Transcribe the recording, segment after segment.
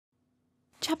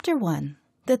Chapter 1,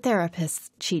 The Therapist's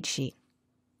Cheat Sheet.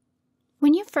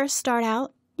 When you first start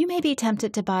out, you may be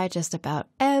tempted to buy just about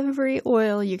every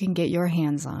oil you can get your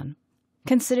hands on.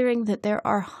 Considering that there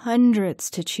are hundreds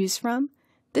to choose from,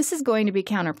 this is going to be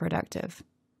counterproductive.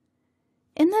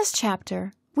 In this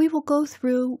chapter, we will go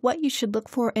through what you should look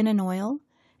for in an oil,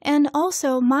 and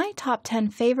also my top 10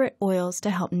 favorite oils to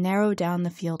help narrow down the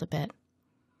field a bit.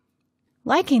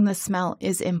 Liking the smell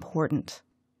is important.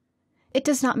 It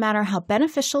does not matter how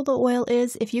beneficial the oil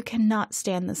is if you cannot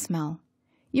stand the smell.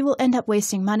 You will end up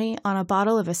wasting money on a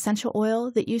bottle of essential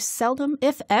oil that you seldom,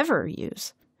 if ever,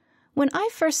 use. When I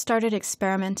first started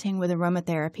experimenting with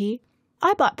aromatherapy,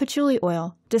 I bought patchouli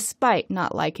oil despite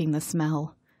not liking the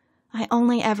smell. I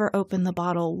only ever opened the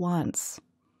bottle once.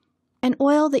 An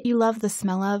oil that you love the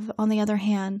smell of, on the other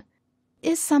hand,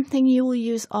 is something you will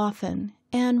use often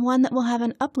and one that will have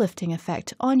an uplifting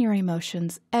effect on your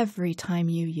emotions every time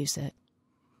you use it.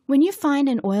 When you find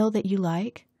an oil that you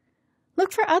like,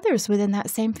 look for others within that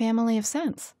same family of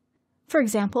scents. For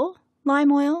example, lime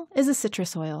oil is a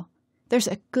citrus oil. There's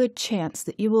a good chance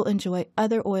that you will enjoy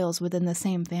other oils within the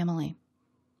same family.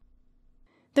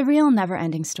 The real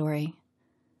never-ending story.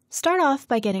 Start off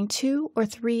by getting 2 or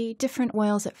 3 different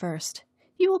oils at first.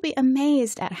 You will be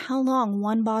amazed at how long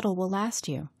one bottle will last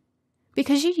you.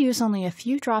 Because you use only a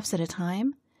few drops at a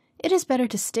time, it is better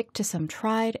to stick to some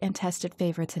tried and tested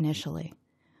favorites initially.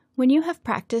 When you have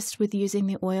practiced with using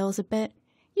the oils a bit,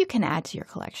 you can add to your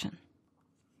collection.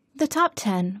 The top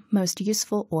 10 most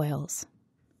useful oils.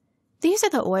 These are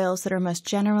the oils that are most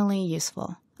generally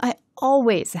useful. I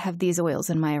always have these oils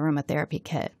in my aromatherapy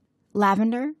kit.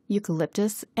 Lavender,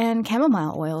 eucalyptus, and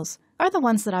chamomile oils are the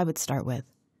ones that I would start with.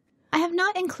 I have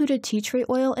not included tea tree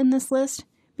oil in this list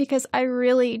because I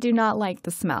really do not like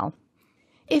the smell.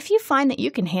 If you find that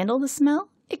you can handle the smell,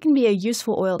 it can be a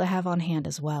useful oil to have on hand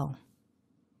as well.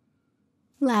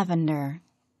 Lavender.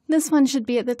 This one should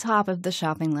be at the top of the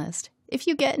shopping list. If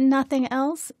you get nothing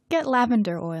else, get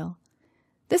lavender oil.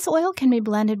 This oil can be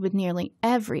blended with nearly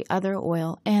every other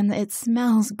oil, and it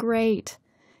smells great.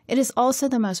 It is also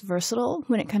the most versatile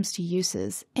when it comes to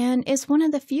uses, and is one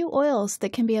of the few oils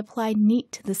that can be applied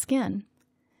neat to the skin.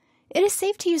 It is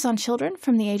safe to use on children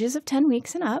from the ages of 10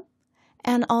 weeks and up,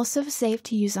 and also safe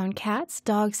to use on cats,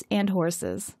 dogs, and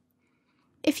horses.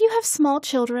 If you have small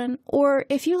children, or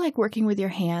if you like working with your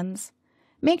hands,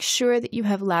 make sure that you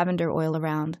have lavender oil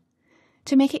around.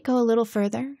 To make it go a little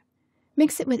further,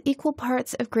 mix it with equal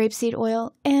parts of grapeseed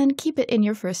oil and keep it in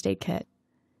your first aid kit.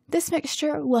 This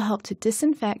mixture will help to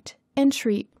disinfect and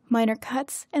treat minor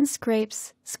cuts and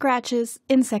scrapes, scratches,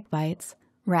 insect bites,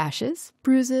 rashes,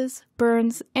 bruises,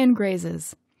 burns, and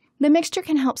grazes. The mixture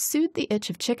can help soothe the itch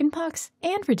of chickenpox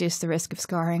and reduce the risk of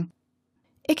scarring.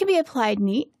 It can be applied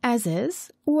neat as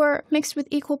is, or mixed with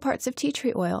equal parts of tea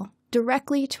tree oil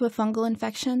directly to a fungal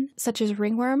infection such as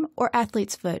ringworm or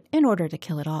athlete's foot in order to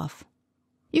kill it off.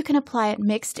 You can apply it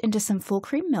mixed into some full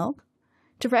cream milk,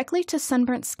 directly to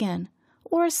sunburnt skin,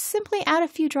 or simply add a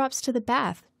few drops to the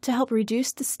bath to help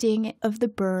reduce the sting of the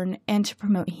burn and to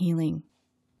promote healing.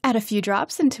 Add a few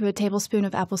drops into a tablespoon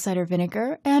of apple cider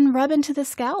vinegar and rub into the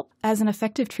scalp as an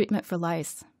effective treatment for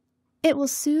lice. It will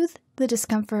soothe the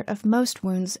discomfort of most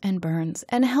wounds and burns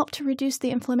and help to reduce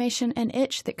the inflammation and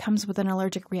itch that comes with an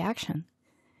allergic reaction.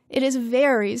 It is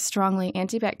very strongly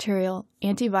antibacterial,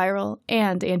 antiviral,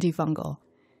 and antifungal.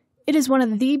 It is one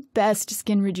of the best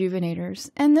skin rejuvenators,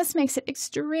 and this makes it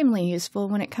extremely useful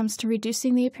when it comes to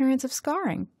reducing the appearance of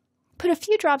scarring. Put a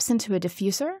few drops into a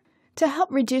diffuser to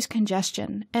help reduce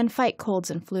congestion and fight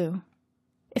colds and flu.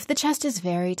 If the chest is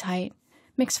very tight,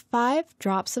 mix 5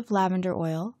 drops of lavender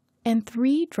oil and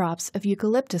 3 drops of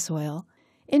eucalyptus oil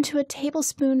into a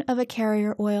tablespoon of a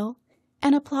carrier oil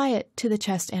and apply it to the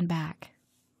chest and back.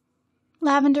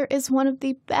 Lavender is one of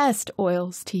the best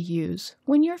oils to use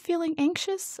when you're feeling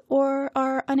anxious or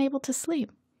are unable to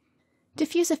sleep.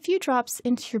 Diffuse a few drops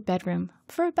into your bedroom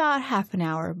for about half an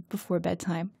hour before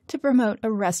bedtime to promote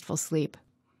a restful sleep.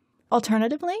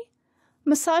 Alternatively,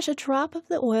 massage a drop of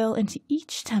the oil into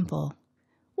each temple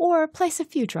or place a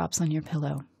few drops on your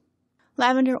pillow.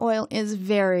 Lavender oil is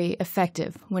very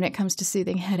effective when it comes to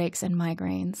soothing headaches and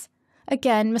migraines.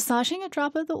 Again, massaging a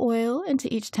drop of the oil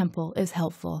into each temple is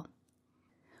helpful.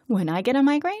 When I get a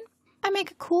migraine, I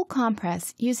make a cool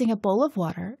compress using a bowl of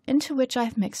water into which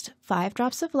I've mixed 5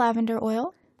 drops of lavender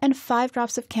oil and 5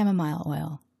 drops of chamomile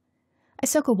oil. I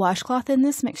soak a washcloth in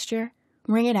this mixture,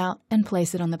 wring it out, and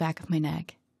place it on the back of my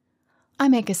neck. I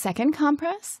make a second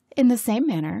compress in the same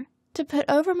manner to put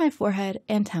over my forehead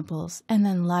and temples and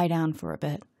then lie down for a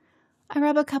bit. I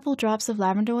rub a couple drops of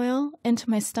lavender oil into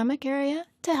my stomach area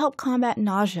to help combat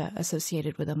nausea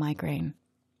associated with a migraine.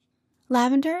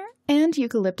 Lavender and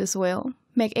eucalyptus oil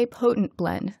make a potent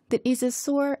blend that eases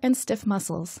sore and stiff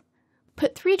muscles.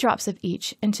 Put 3 drops of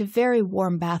each into very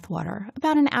warm bath water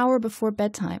about an hour before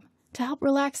bedtime to help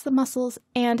relax the muscles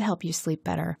and help you sleep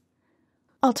better.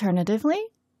 Alternatively,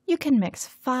 you can mix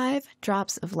 5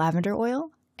 drops of lavender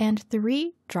oil and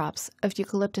 3 drops of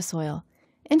eucalyptus oil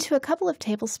into a couple of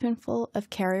tablespoonfuls of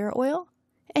carrier oil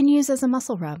and use as a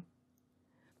muscle rub.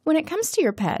 When it comes to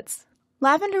your pets,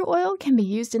 lavender oil can be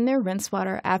used in their rinse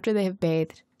water after they have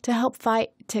bathed to help fight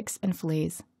ticks and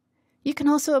fleas. You can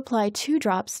also apply 2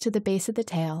 drops to the base of the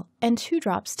tail and 2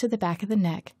 drops to the back of the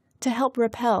neck to help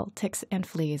repel ticks and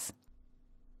fleas.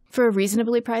 For a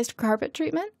reasonably priced carpet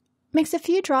treatment, mix a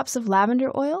few drops of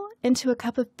lavender oil into a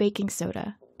cup of baking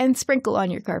soda and sprinkle on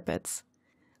your carpets.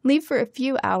 Leave for a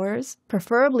few hours,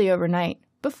 preferably overnight,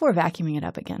 before vacuuming it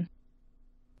up again.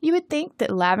 You would think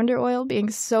that lavender oil being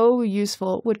so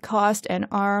useful would cost an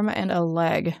arm and a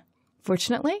leg.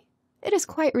 Fortunately, it is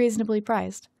quite reasonably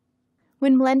priced.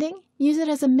 When blending, use it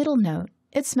as a middle note.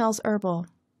 It smells herbal.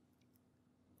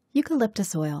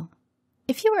 Eucalyptus oil.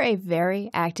 If you are a very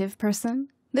active person,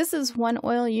 this is one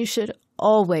oil you should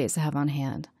always have on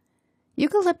hand.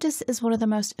 Eucalyptus is one of the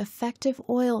most effective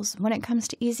oils when it comes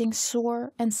to easing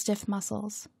sore and stiff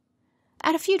muscles.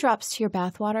 Add a few drops to your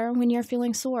bath water when you're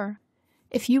feeling sore.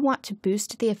 If you want to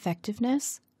boost the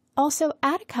effectiveness, also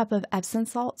add a cup of Epsom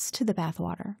salts to the bath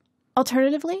water.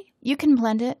 Alternatively, you can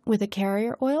blend it with a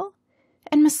carrier oil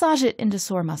and massage it into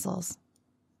sore muscles.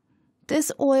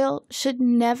 This oil should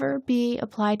never be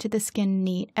applied to the skin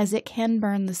neat as it can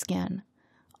burn the skin.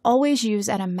 Always use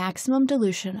at a maximum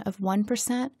dilution of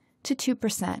 1% to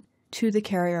 2% to the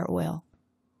carrier oil.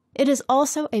 It is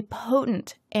also a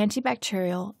potent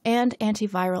antibacterial and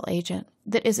antiviral agent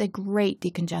that is a great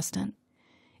decongestant.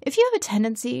 If you have a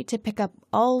tendency to pick up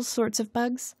all sorts of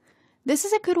bugs, this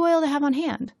is a good oil to have on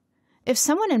hand. If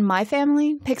someone in my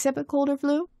family picks up a cold or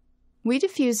flu, we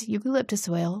diffuse eucalyptus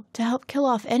oil to help kill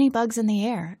off any bugs in the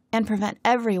air and prevent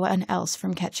everyone else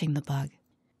from catching the bug.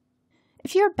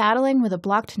 If you are battling with a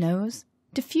blocked nose,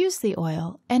 diffuse the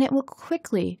oil and it will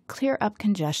quickly clear up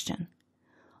congestion.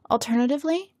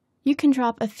 Alternatively, you can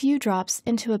drop a few drops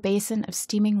into a basin of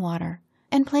steaming water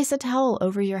and place a towel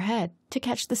over your head to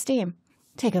catch the steam.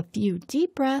 Take a few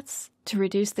deep breaths to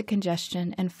reduce the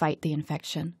congestion and fight the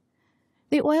infection.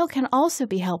 The oil can also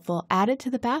be helpful added to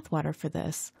the bath water for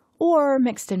this, or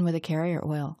mixed in with a carrier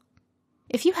oil.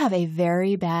 If you have a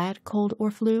very bad cold or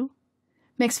flu,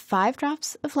 mix 5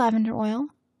 drops of lavender oil,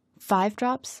 5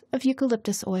 drops of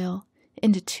eucalyptus oil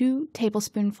into 2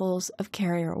 tablespoonfuls of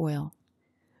carrier oil.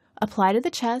 Apply to the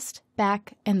chest,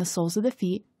 back, and the soles of the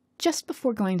feet just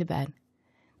before going to bed.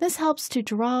 This helps to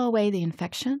draw away the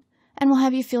infection and will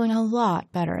have you feeling a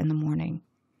lot better in the morning.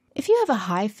 If you have a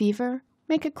high fever,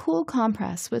 make a cool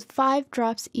compress with 5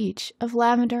 drops each of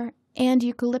lavender and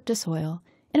eucalyptus oil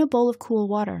in a bowl of cool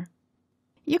water.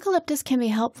 Eucalyptus can be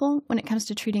helpful when it comes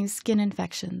to treating skin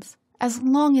infections, as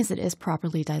long as it is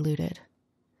properly diluted.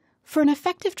 For an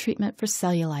effective treatment for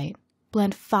cellulite,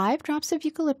 blend 5 drops of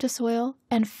eucalyptus oil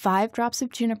and 5 drops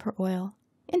of juniper oil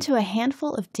into a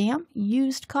handful of damp,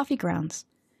 used coffee grounds.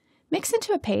 Mix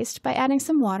into a paste by adding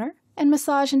some water and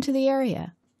massage into the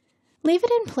area. Leave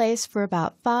it in place for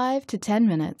about 5 to 10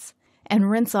 minutes and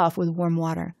rinse off with warm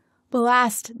water.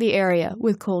 Blast the area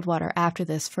with cold water after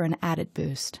this for an added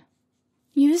boost.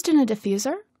 Used in a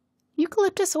diffuser,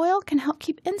 eucalyptus oil can help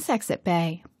keep insects at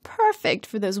bay. Perfect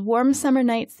for those warm summer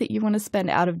nights that you want to spend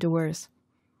out of doors.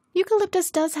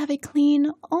 Eucalyptus does have a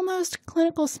clean, almost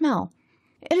clinical smell.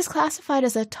 It is classified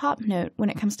as a top note when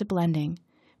it comes to blending,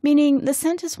 meaning the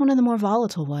scent is one of the more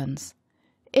volatile ones.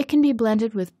 It can be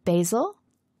blended with basil,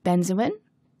 benzoin,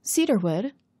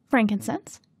 cedarwood,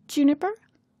 frankincense, juniper,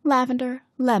 lavender,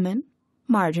 lemon,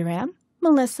 marjoram,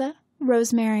 melissa,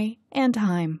 rosemary, and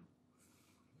thyme.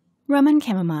 Roman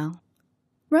chamomile.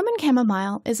 Roman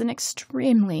chamomile is an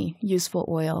extremely useful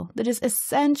oil that is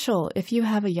essential if you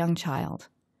have a young child.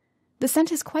 The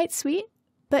scent is quite sweet,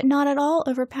 but not at all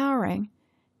overpowering,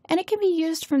 and it can be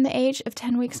used from the age of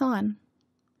 10 weeks on.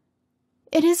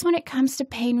 It is when it comes to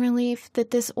pain relief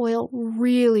that this oil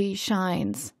really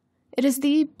shines. It is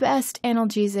the best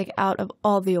analgesic out of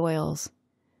all the oils.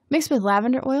 Mix with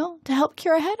lavender oil to help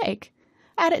cure a headache.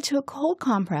 Add it to a cold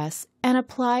compress and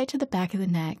apply to the back of the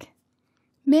neck.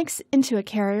 Mix into a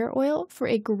carrier oil for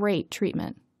a great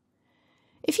treatment.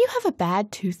 If you have a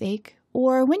bad toothache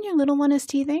or when your little one is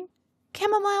teething,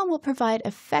 chamomile will provide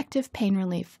effective pain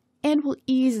relief and will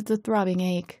ease the throbbing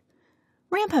ache.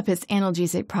 Ramp up its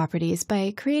analgesic properties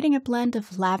by creating a blend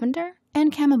of lavender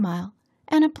and chamomile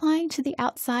and applying to the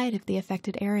outside of the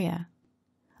affected area.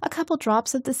 A couple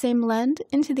drops of the same blend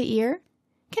into the ear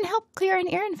can help clear an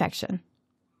ear infection.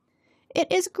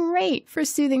 It is great for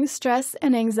soothing stress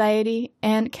and anxiety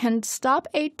and can stop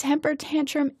a temper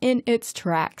tantrum in its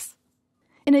tracks.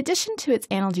 In addition to its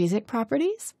analgesic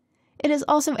properties, it is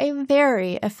also a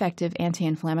very effective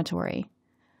anti-inflammatory.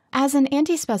 As an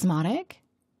antispasmodic,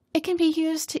 it can be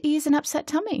used to ease an upset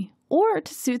tummy or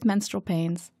to soothe menstrual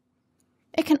pains.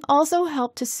 It can also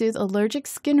help to soothe allergic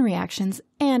skin reactions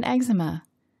and eczema.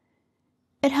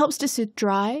 It helps to soothe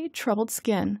dry, troubled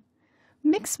skin.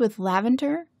 Mix with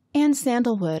lavender and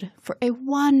sandalwood for a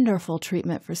wonderful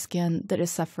treatment for skin that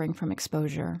is suffering from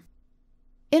exposure.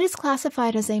 It is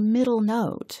classified as a middle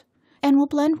note and will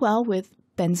blend well with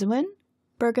benzoin,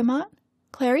 bergamot,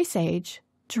 clary sage,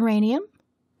 geranium,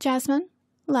 jasmine,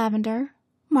 lavender,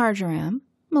 marjoram,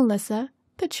 melissa,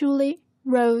 patchouli,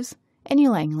 rose, and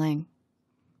ylang-ylang.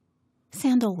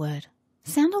 Sandalwood.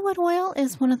 Sandalwood oil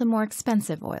is one of the more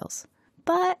expensive oils,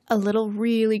 but a little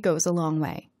really goes a long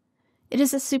way. It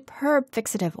is a superb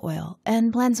fixative oil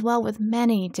and blends well with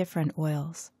many different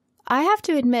oils. I have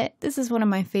to admit, this is one of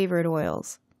my favorite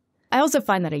oils. I also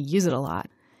find that I use it a lot.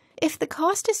 If the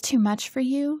cost is too much for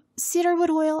you, cedarwood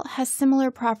oil has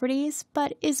similar properties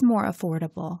but is more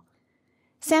affordable.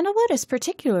 Sandalwood is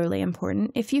particularly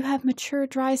important if you have mature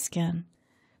dry skin.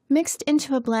 Mixed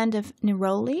into a blend of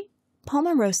neroli,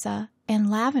 palmarosa, and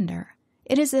lavender,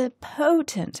 it is a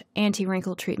potent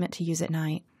anti-wrinkle treatment to use at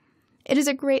night. It is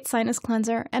a great sinus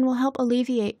cleanser and will help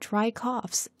alleviate dry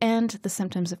coughs and the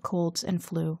symptoms of colds and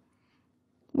flu.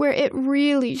 Where it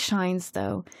really shines,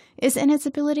 though, is in its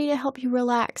ability to help you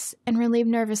relax and relieve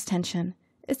nervous tension,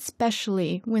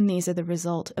 especially when these are the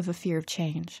result of a fear of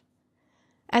change.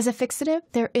 As a fixative,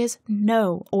 there is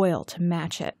no oil to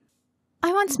match it.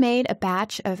 I once made a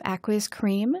batch of aqueous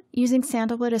cream using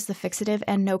sandalwood as the fixative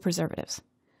and no preservatives.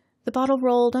 The bottle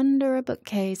rolled under a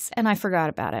bookcase, and I forgot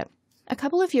about it. A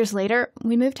couple of years later,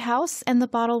 we moved house, and the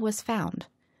bottle was found.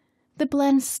 The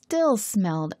blend still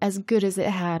smelled as good as it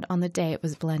had on the day it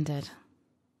was blended.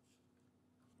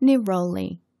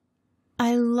 Neroli.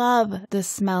 I love the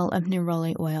smell of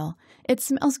neroli oil. It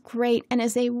smells great and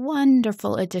is a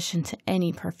wonderful addition to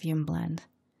any perfume blend.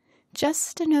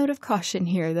 Just a note of caution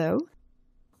here, though.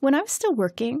 When I was still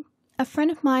working, a friend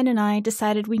of mine and I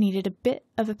decided we needed a bit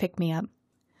of a pick-me-up.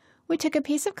 We took a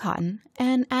piece of cotton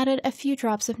and added a few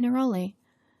drops of neroli.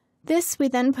 This we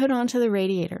then put onto the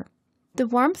radiator. The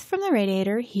warmth from the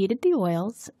radiator heated the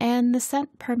oils, and the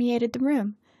scent permeated the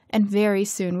room, and very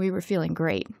soon we were feeling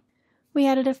great. We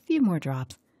added a few more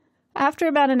drops. After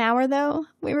about an hour, though,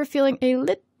 we were feeling a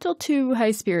little too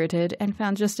high-spirited and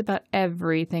found just about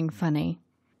everything funny.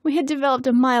 We had developed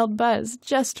a mild buzz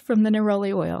just from the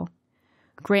neroli oil.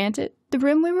 Granted, the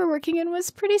room we were working in was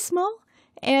pretty small,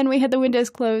 and we had the windows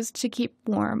closed to keep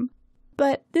warm.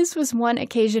 But this was one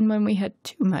occasion when we had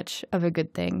too much of a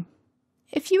good thing.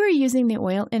 If you are using the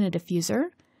oil in a diffuser,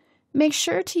 make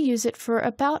sure to use it for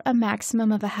about a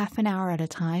maximum of a half an hour at a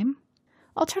time.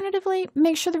 Alternatively,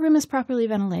 make sure the room is properly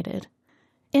ventilated.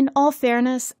 In all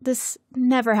fairness, this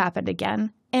never happened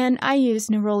again, and I use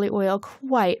neroli oil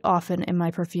quite often in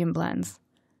my perfume blends.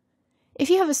 If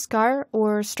you have a scar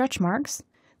or stretch marks,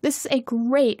 this is a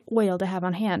great oil to have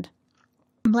on hand.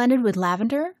 Blended with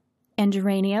lavender and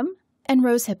geranium and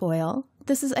rosehip oil,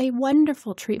 this is a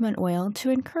wonderful treatment oil to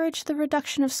encourage the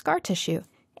reduction of scar tissue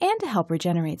and to help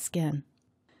regenerate skin.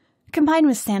 Combined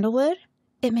with sandalwood,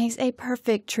 it makes a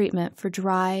perfect treatment for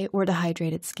dry or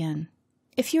dehydrated skin.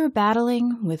 If you are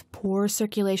battling with poor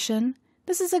circulation,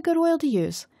 this is a good oil to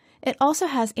use. It also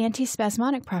has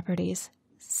antispasmodic properties,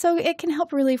 so it can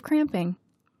help relieve cramping.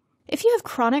 If you have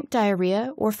chronic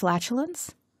diarrhea or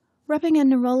flatulence, rubbing a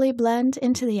neroli blend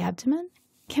into the abdomen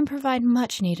can provide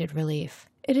much-needed relief.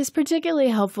 It is particularly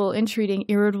helpful in treating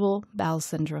irritable bowel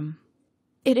syndrome.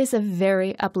 It is a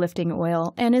very uplifting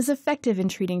oil and is effective in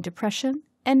treating depression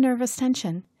and nervous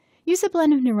tension. Use a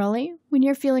blend of neroli when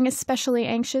you're feeling especially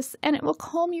anxious, and it will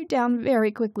calm you down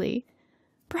very quickly.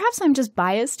 Perhaps I'm just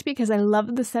biased because I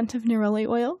love the scent of neroli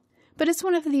oil, but it's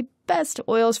one of the best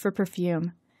oils for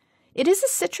perfume. It is a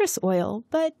citrus oil,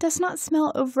 but does not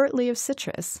smell overtly of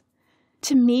citrus.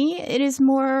 To me, it is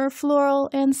more floral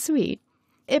and sweet.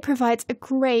 It provides a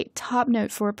great top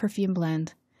note for a perfume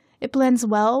blend. It blends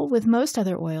well with most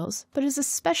other oils, but is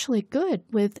especially good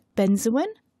with benzoin,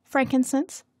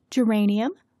 frankincense,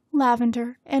 geranium,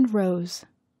 lavender, and rose.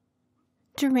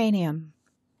 Geranium.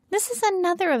 This is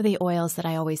another of the oils that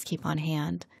I always keep on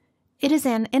hand. It is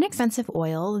an inexpensive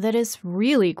oil that is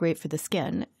really great for the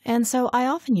skin, and so I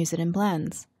often use it in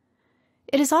blends.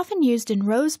 It is often used in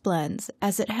rose blends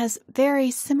as it has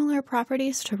very similar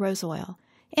properties to rose oil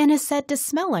and is said to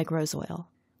smell like rose oil.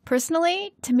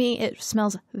 Personally, to me, it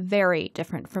smells very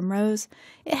different from rose.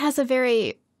 It has a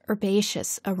very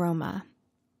herbaceous aroma.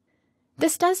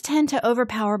 This does tend to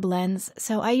overpower blends,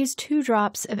 so I use 2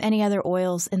 drops of any other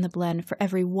oils in the blend for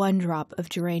every 1 drop of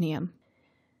geranium.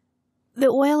 The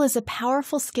oil is a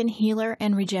powerful skin healer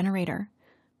and regenerator.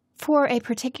 For a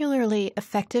particularly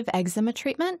effective eczema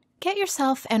treatment, get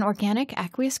yourself an organic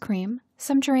aqueous cream,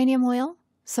 some geranium oil,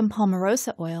 some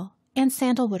palmarosa oil, and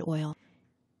sandalwood oil.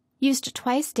 Used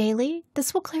twice daily,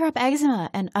 this will clear up eczema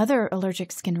and other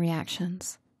allergic skin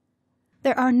reactions.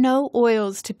 There are no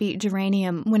oils to beat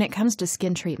geranium when it comes to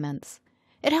skin treatments.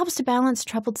 It helps to balance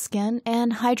troubled skin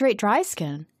and hydrate dry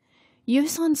skin.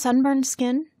 Use on sunburned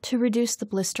skin to reduce the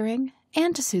blistering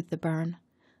and to soothe the burn.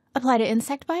 Apply to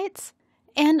insect bites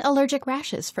and allergic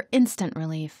rashes for instant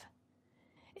relief.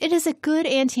 It is a good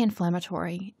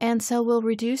anti-inflammatory and so will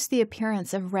reduce the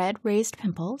appearance of red raised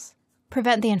pimples,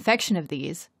 prevent the infection of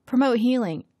these, promote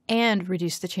healing, and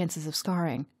reduce the chances of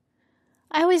scarring.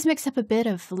 I always mix up a bit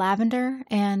of lavender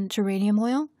and geranium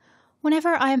oil whenever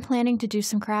I am planning to do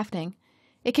some crafting.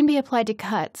 It can be applied to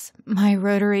cuts. My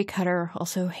rotary cutter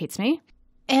also hates me,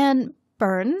 and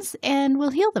burns, and will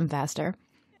heal them faster.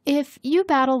 If you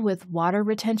battle with water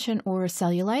retention or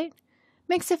cellulite,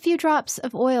 mix a few drops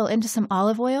of oil into some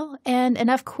olive oil and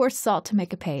enough coarse salt to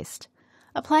make a paste.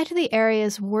 Apply to the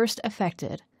areas worst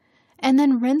affected, and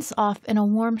then rinse off in a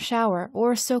warm shower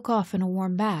or soak off in a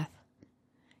warm bath.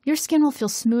 Your skin will feel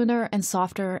smoother and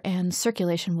softer, and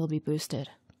circulation will be boosted.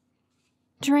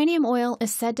 Geranium oil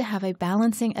is said to have a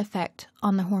balancing effect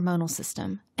on the hormonal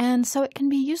system, and so it can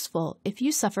be useful if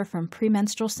you suffer from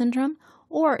premenstrual syndrome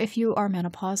or if you are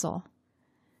menopausal.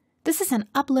 This is an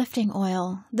uplifting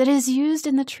oil that is used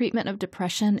in the treatment of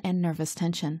depression and nervous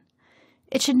tension.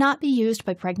 It should not be used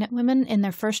by pregnant women in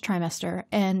their first trimester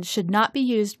and should not be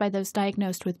used by those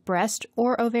diagnosed with breast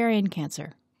or ovarian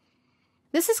cancer.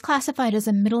 This is classified as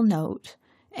a middle note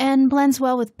and blends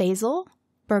well with basil,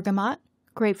 bergamot,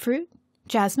 grapefruit,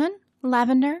 jasmine,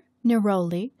 lavender,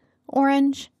 neroli,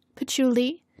 orange,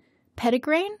 patchouli,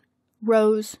 petitgrain,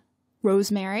 rose,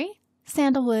 rosemary,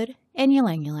 sandalwood, and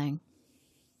ylang-ylang.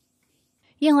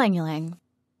 Ylang-ylang.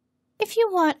 If you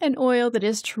want an oil that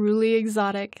is truly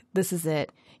exotic, this is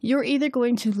it. You're either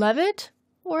going to love it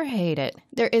or hate it.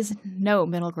 There is no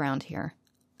middle ground here.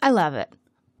 I love it,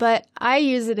 but I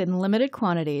use it in limited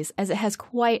quantities as it has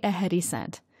quite a heady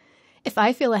scent. If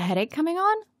I feel a headache coming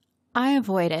on, I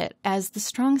avoid it as the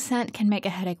strong scent can make a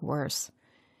headache worse.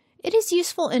 It is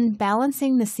useful in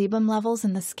balancing the sebum levels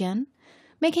in the skin,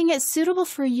 making it suitable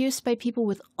for use by people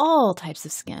with all types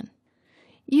of skin.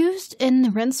 Used in the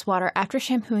rinse water after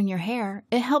shampooing your hair,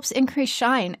 it helps increase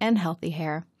shine and healthy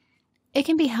hair. It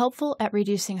can be helpful at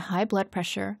reducing high blood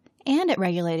pressure and at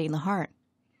regulating the heart.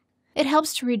 It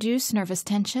helps to reduce nervous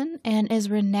tension and is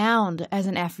renowned as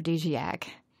an aphrodisiac.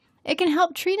 It can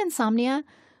help treat insomnia,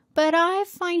 but I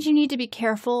find you need to be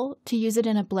careful to use it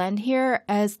in a blend here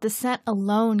as the scent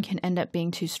alone can end up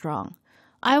being too strong.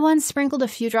 I once sprinkled a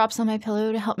few drops on my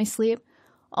pillow to help me sleep,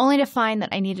 only to find that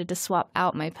I needed to swap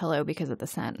out my pillow because of the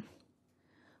scent.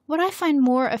 What I find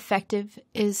more effective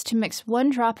is to mix 1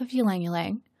 drop of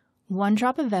ylang-ylang, 1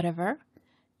 drop of vetiver,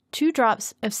 2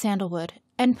 drops of sandalwood,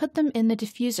 and put them in the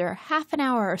diffuser half an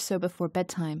hour or so before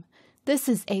bedtime. This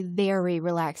is a very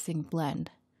relaxing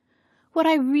blend. What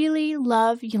I really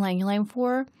love ylang-ylang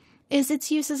for is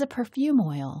its use as a perfume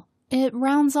oil. It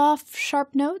rounds off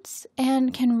sharp notes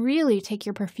and can really take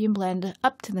your perfume blend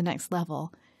up to the next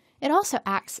level. It also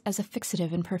acts as a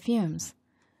fixative in perfumes.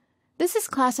 This is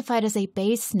classified as a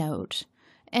base note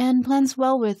and blends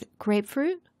well with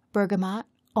grapefruit, bergamot,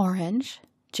 orange,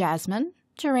 jasmine,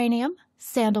 geranium,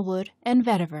 sandalwood, and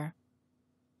vetiver.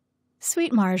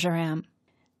 Sweet marjoram.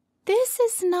 This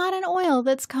is not an oil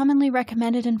that's commonly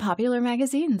recommended in popular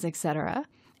magazines, etc.,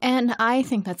 and I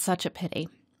think that's such a pity.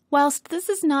 Whilst this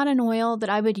is not an oil that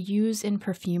I would use in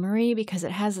perfumery because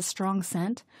it has a strong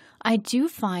scent, I do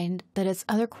find that its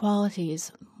other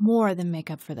qualities more than make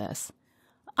up for this.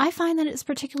 I find that it's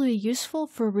particularly useful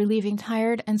for relieving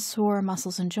tired and sore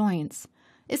muscles and joints,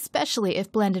 especially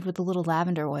if blended with a little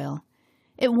lavender oil.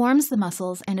 It warms the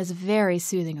muscles and is very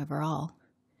soothing overall.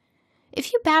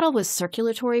 If you battle with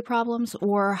circulatory problems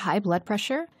or high blood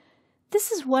pressure,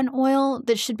 this is one oil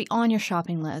that should be on your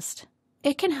shopping list.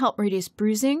 It can help reduce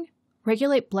bruising,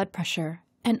 regulate blood pressure,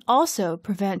 and also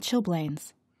prevent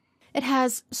chilblains. It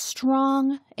has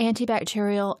strong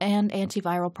antibacterial and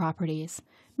antiviral properties,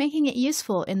 making it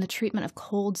useful in the treatment of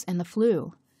colds and the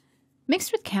flu.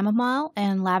 Mixed with chamomile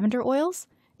and lavender oils,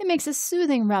 it makes a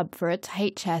soothing rub for a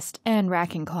tight chest and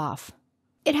racking cough.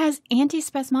 It has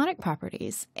antispasmodic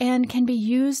properties and can be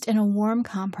used in a warm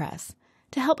compress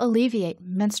to help alleviate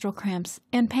menstrual cramps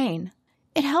and pain.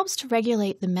 It helps to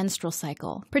regulate the menstrual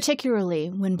cycle, particularly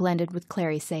when blended with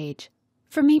clary sage.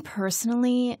 For me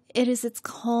personally, it is its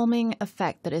calming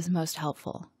effect that is most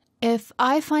helpful. If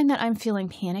I find that I'm feeling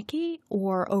panicky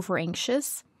or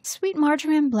over-anxious, sweet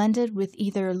marjoram blended with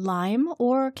either lime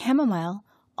or chamomile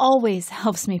always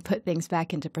helps me put things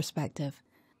back into perspective.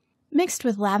 Mixed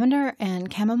with lavender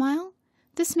and chamomile,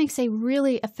 this makes a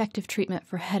really effective treatment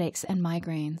for headaches and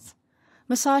migraines.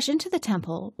 Massage into the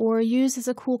temple or use as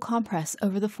a cool compress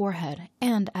over the forehead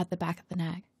and at the back of the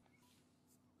neck.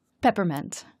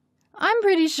 Peppermint. I'm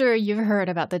pretty sure you've heard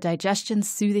about the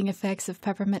digestion-soothing effects of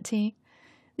peppermint tea.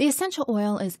 The essential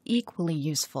oil is equally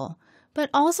useful, but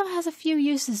also has a few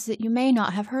uses that you may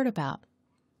not have heard about.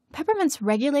 Peppermint's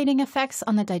regulating effects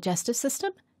on the digestive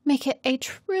system make it a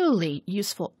truly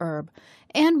useful herb,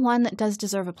 and one that does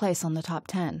deserve a place on the top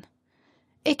 10.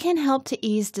 It can help to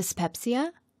ease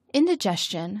dyspepsia,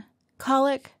 indigestion,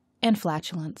 colic, and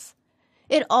flatulence.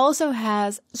 It also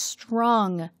has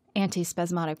strong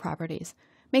antispasmodic properties,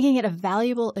 making it a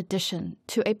valuable addition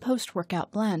to a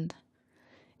post-workout blend.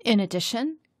 In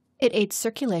addition, it aids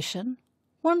circulation,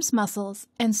 warms muscles,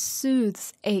 and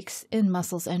soothes aches in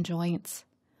muscles and joints.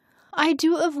 I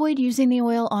do avoid using the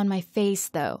oil on my face,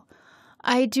 though.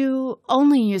 I do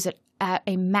only use it at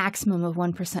a maximum of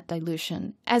 1%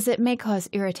 dilution, as it may cause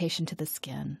irritation to the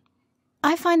skin.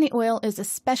 I find the oil is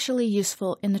especially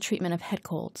useful in the treatment of head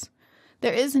colds.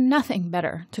 There is nothing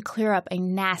better to clear up a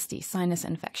nasty sinus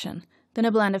infection than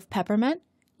a blend of peppermint,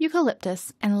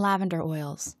 eucalyptus, and lavender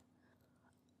oils.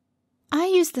 I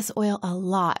use this oil a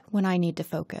lot when I need to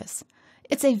focus.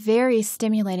 It's a very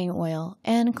stimulating oil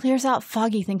and clears out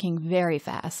foggy thinking very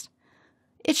fast.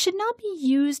 It should not be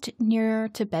used near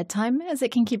to bedtime as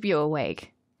it can keep you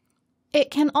awake.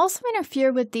 It can also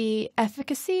interfere with the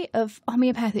efficacy of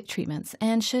homeopathic treatments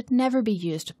and should never be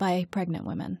used by pregnant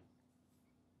women.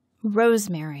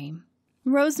 Rosemary.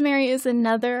 Rosemary is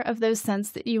another of those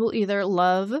scents that you will either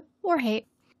love or hate.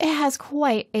 It has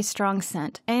quite a strong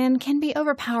scent and can be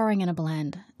overpowering in a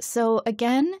blend. So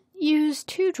again, use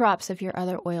 2 drops of your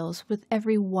other oils with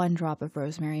every 1 drop of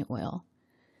rosemary oil.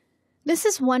 This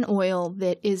is one oil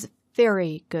that is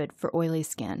very good for oily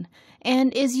skin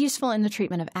and is useful in the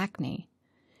treatment of acne.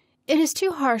 It is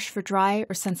too harsh for dry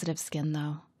or sensitive skin,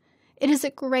 though. It is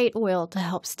a great oil to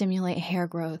help stimulate hair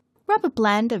growth. Rub a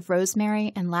blend of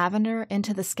rosemary and lavender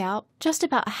into the scalp just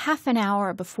about half an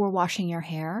hour before washing your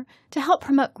hair to help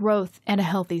promote growth and a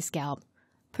healthy scalp,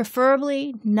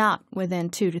 preferably not within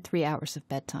 2 to 3 hours of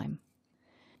bedtime.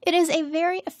 It is a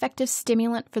very effective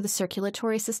stimulant for the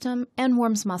circulatory system and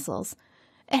warms muscles.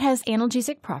 It has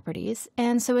analgesic properties,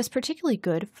 and so is particularly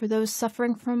good for those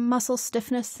suffering from muscle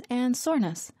stiffness and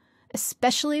soreness,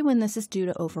 especially when this is due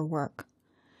to overwork.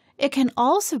 It can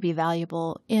also be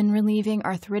valuable in relieving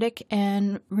arthritic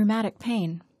and rheumatic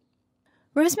pain.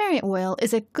 Rosemary oil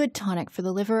is a good tonic for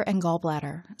the liver and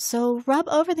gallbladder, so rub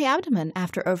over the abdomen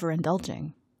after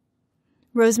overindulging.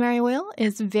 Rosemary oil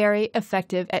is very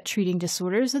effective at treating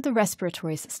disorders of the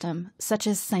respiratory system, such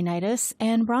as sinusitis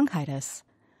and bronchitis.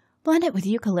 Blend it with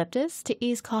eucalyptus to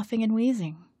ease coughing and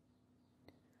wheezing.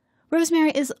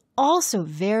 Rosemary is also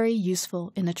very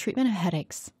useful in the treatment of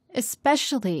headaches,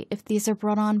 especially if these are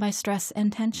brought on by stress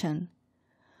and tension.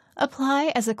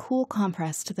 Apply as a cool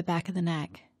compress to the back of the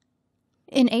neck.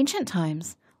 In ancient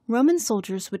times, Roman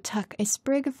soldiers would tuck a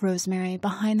sprig of rosemary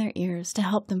behind their ears to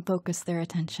help them focus their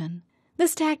attention.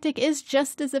 This tactic is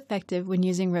just as effective when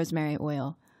using rosemary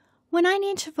oil. When I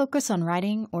need to focus on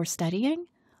writing or studying,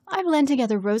 I blend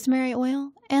together rosemary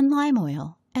oil and lime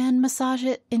oil and massage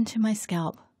it into my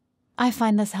scalp. I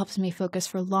find this helps me focus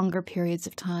for longer periods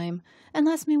of time and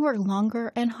lets me work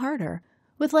longer and harder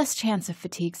with less chance of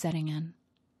fatigue setting in.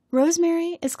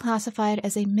 Rosemary is classified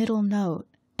as a middle note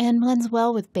and blends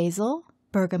well with basil,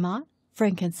 bergamot,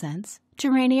 frankincense,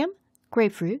 geranium,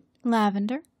 grapefruit,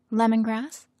 lavender,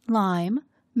 lemongrass, lime,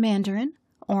 mandarin,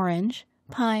 orange,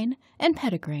 pine, and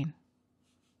petitgrain.